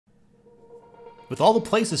With all the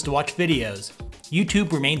places to watch videos,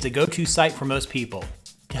 YouTube remains a go-to site for most people.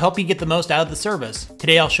 To help you get the most out of the service,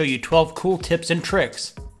 today I'll show you 12 cool tips and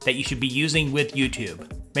tricks that you should be using with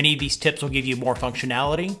YouTube. Many of these tips will give you more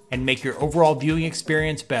functionality and make your overall viewing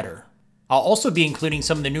experience better. I'll also be including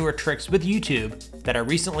some of the newer tricks with YouTube that I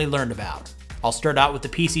recently learned about. I'll start out with the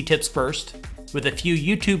PC tips first, with a few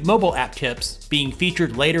YouTube mobile app tips being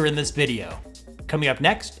featured later in this video. Coming up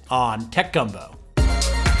next on Tech Gumbo.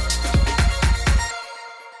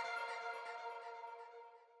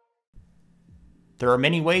 There are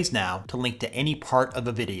many ways now to link to any part of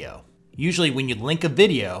a video. Usually when you link a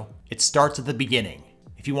video, it starts at the beginning.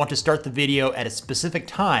 If you want to start the video at a specific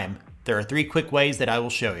time, there are 3 quick ways that I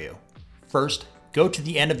will show you. First, go to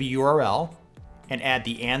the end of a URL and add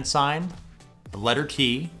the and sign, the letter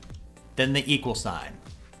T, then the equal sign.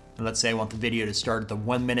 And let's say I want the video to start at the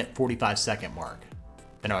 1 minute 45 second mark.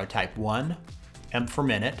 Then I would type 1, M for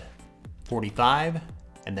minute, 45,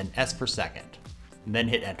 and then S for second, and then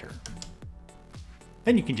hit enter.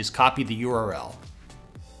 Then you can just copy the URL.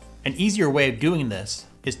 An easier way of doing this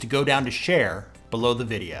is to go down to share below the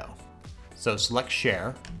video. So select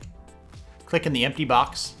share, click in the empty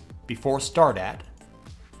box before start at,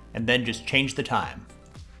 and then just change the time.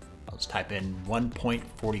 Let's type in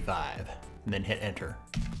 1.45 and then hit enter.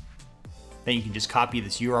 Then you can just copy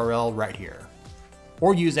this URL right here.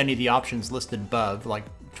 Or use any of the options listed above like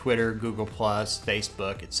Twitter, Google+,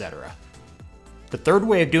 Facebook, etc. The third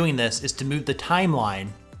way of doing this is to move the timeline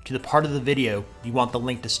to the part of the video you want the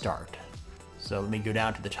link to start. So let me go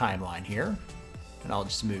down to the timeline here, and I'll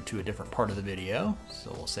just move to a different part of the video.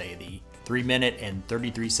 So we'll say the 3 minute and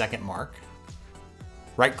 33 second mark.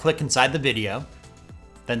 Right click inside the video,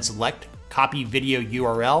 then select Copy Video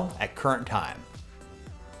URL at current time.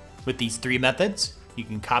 With these 3 methods, you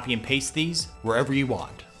can copy and paste these wherever you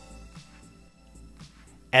want.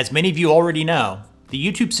 As many of you already know, the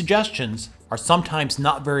YouTube suggestions are sometimes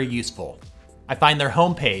not very useful. I find their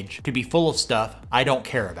homepage to be full of stuff I don't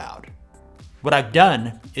care about. What I've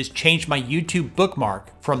done is change my YouTube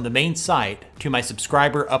bookmark from the main site to my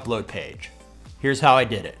subscriber upload page. Here's how I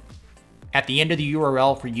did it. At the end of the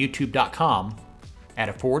URL for youtube.com, add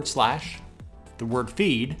a /, the word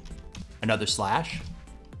feed, another /,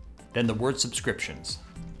 then the word subscriptions.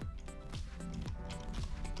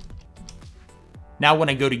 Now when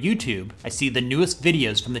I go to YouTube, I see the newest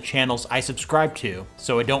videos from the channels I subscribe to,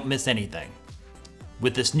 so I don't miss anything.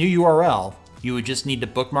 With this new URL, you would just need to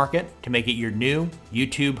bookmark it to make it your new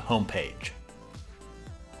YouTube homepage.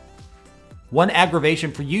 One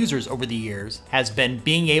aggravation for users over the years has been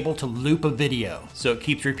being able to loop a video so it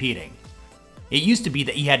keeps repeating. It used to be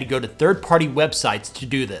that you had to go to third-party websites to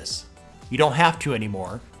do this. You don't have to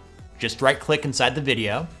anymore. Just right-click inside the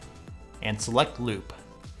video and select loop.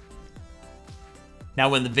 Now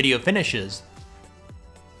when the video finishes,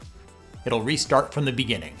 it'll restart from the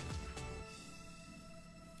beginning.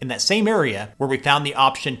 In that same area where we found the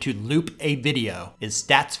option to loop a video is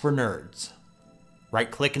Stats for Nerds.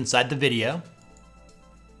 Right-click inside the video,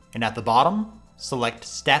 and at the bottom, select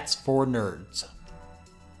Stats for Nerds.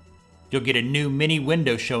 You'll get a new mini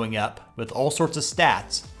window showing up with all sorts of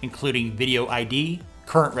stats, including video ID,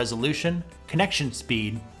 current resolution, connection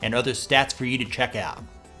speed, and other stats for you to check out.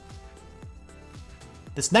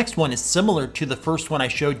 This next one is similar to the first one I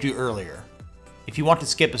showed you earlier. If you want to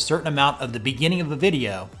skip a certain amount of the beginning of a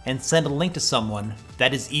video and send a link to someone,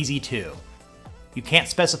 that is easy too. You can't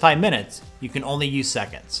specify minutes, you can only use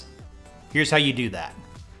seconds. Here's how you do that.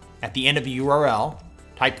 At the end of a URL,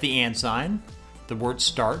 type the and sign, the word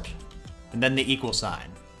start, and then the equal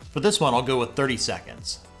sign. For this one, I'll go with 30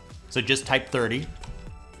 seconds. So just type 30,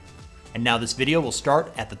 and now this video will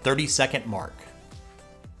start at the 30-second mark.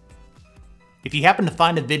 If you happen to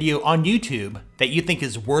find a video on YouTube that you think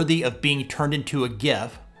is worthy of being turned into a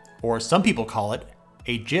GIF, or some people call it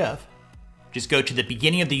a GIF, just go to the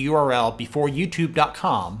beginning of the URL before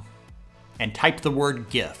youtube.com and type the word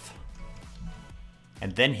GIF,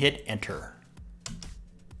 and then hit enter.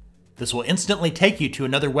 This will instantly take you to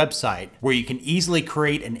another website where you can easily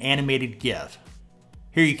create an animated GIF.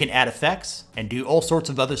 Here you can add effects and do all sorts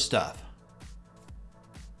of other stuff.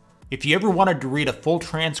 If you ever wanted to read a full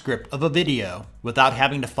transcript of a video without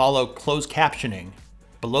having to follow closed captioning,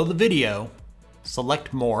 below the video,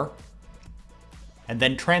 select More, and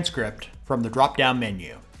then Transcript from the drop-down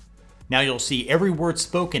menu. Now you'll see every word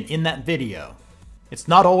spoken in that video. It's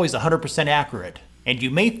not always 100% accurate, and you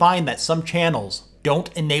may find that some channels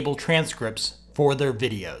don't enable transcripts for their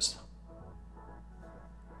videos.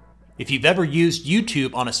 If you've ever used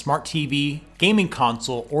YouTube on a smart TV, gaming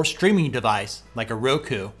console, or streaming device like a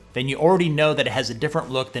Roku, then you already know that it has a different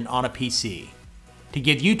look than on a PC. To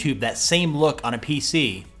give YouTube that same look on a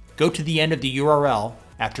PC, go to the end of the URL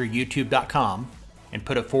after youtube.com and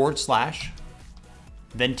put a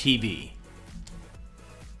 / then TV.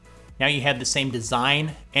 Now you have the same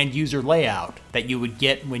design and user layout that you would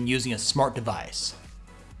get when using a smart device.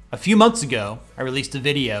 A few months ago, I released a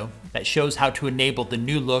video that shows how to enable the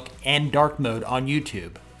new look and dark mode on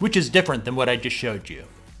YouTube, which is different than what I just showed you.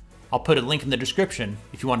 I'll put a link in the description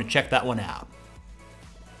if you want to check that one out.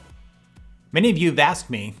 Many of you have asked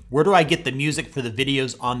me, where do I get the music for the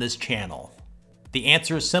videos on this channel? The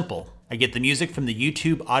answer is simple. I get the music from the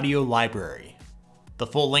YouTube audio library. The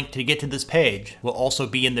full link to get to this page will also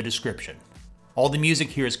be in the description. All the music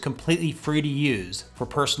here is completely free to use for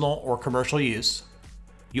personal or commercial use.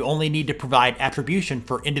 You only need to provide attribution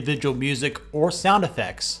for individual music or sound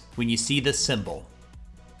effects when you see this symbol.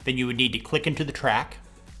 Then you would need to click into the track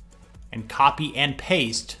and copy and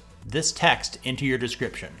paste this text into your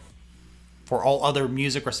description. For all other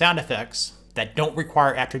music or sound effects that don't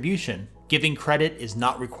require attribution, giving credit is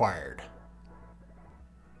not required.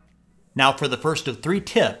 Now for the first of 3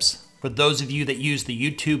 tips for those of you that use the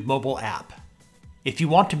YouTube mobile app. If you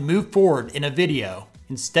want to move forward in a video,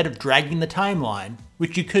 instead of dragging the timeline,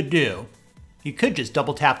 which you could do, you could just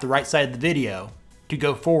double tap the right side of the video to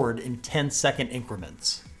go forward in 10-second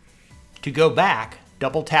increments. To go back,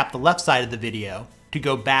 double tap the left side of the video to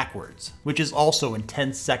go backwards, which is also in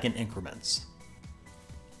 10-second increments.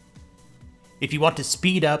 If you want to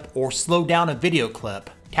speed up or slow down a video clip,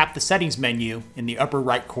 tap the settings menu in the upper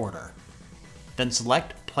right corner. Then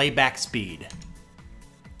select Playback Speed.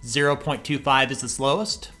 0.25 is the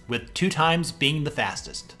slowest, with 2 times being the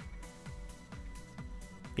fastest.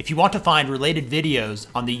 If you want to find related videos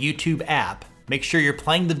on the YouTube app, make sure you're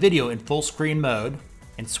playing the video in full screen mode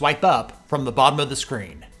and swipe up from the bottom of the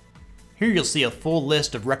screen. Here you'll see a full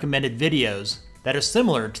list of recommended videos that are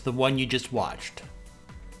similar to the one you just watched.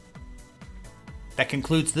 That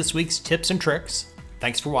concludes this week's tips and tricks.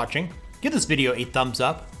 Thanks for watching. Give this video a thumbs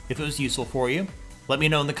up if it was useful for you. Let me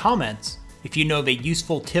know in the comments if you know of a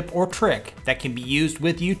useful tip or trick that can be used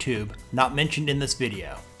with YouTube not mentioned in this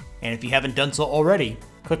video. And if you haven't done so already,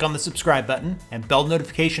 click on the subscribe button and bell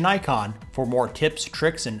notification icon for more tips,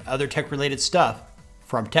 tricks, and other tech-related stuff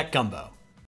from Tech Gumbo.